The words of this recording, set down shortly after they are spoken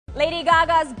Lady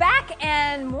Gaga's back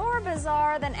and more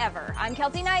bizarre than ever. I'm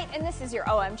Kelty Knight, and this is your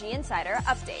OMG Insider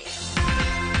Update.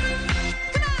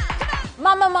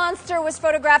 Mama Monster was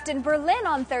photographed in Berlin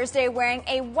on Thursday wearing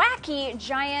a wacky,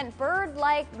 giant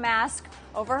bird-like mask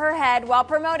over her head while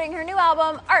promoting her new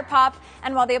album, Artpop.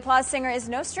 And while the Applause singer is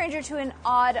no stranger to an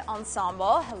odd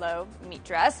ensemble, hello, meat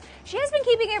dress, she has been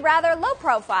keeping a rather low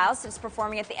profile since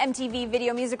performing at the MTV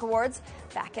Video Music Awards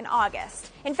back in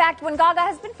August. In fact, when Gaga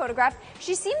has been photographed,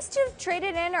 she seems to have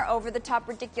traded in her over-the-top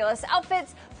ridiculous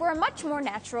outfits for a much more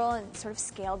natural and sort of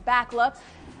scaled-back look.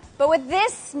 But with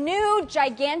this new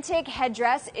gigantic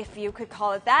headdress, if you could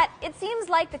call it that, it seems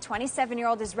like the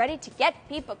 27-year-old is ready to get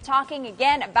people talking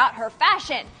again about her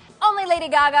fashion. Only Lady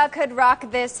Gaga could rock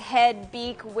this head,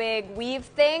 beak, wig, weave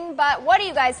thing, but what do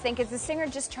you guys think? Is the singer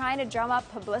just trying to drum up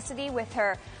publicity with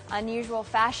her unusual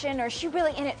fashion, or is she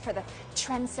really in it for the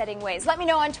trend-setting ways? Let me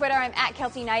know on Twitter. I'm at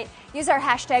Kelty Knight. Use our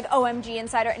hashtag OMG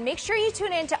Insider, and make sure you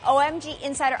tune in to OMG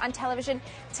Insider on television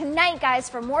tonight, guys,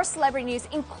 for more celebrity news,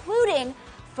 including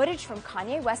footage from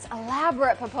Kanye West's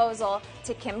elaborate proposal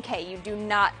to Kim K. You do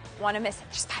not want to miss it.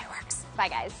 Just fireworks. Bye,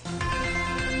 guys.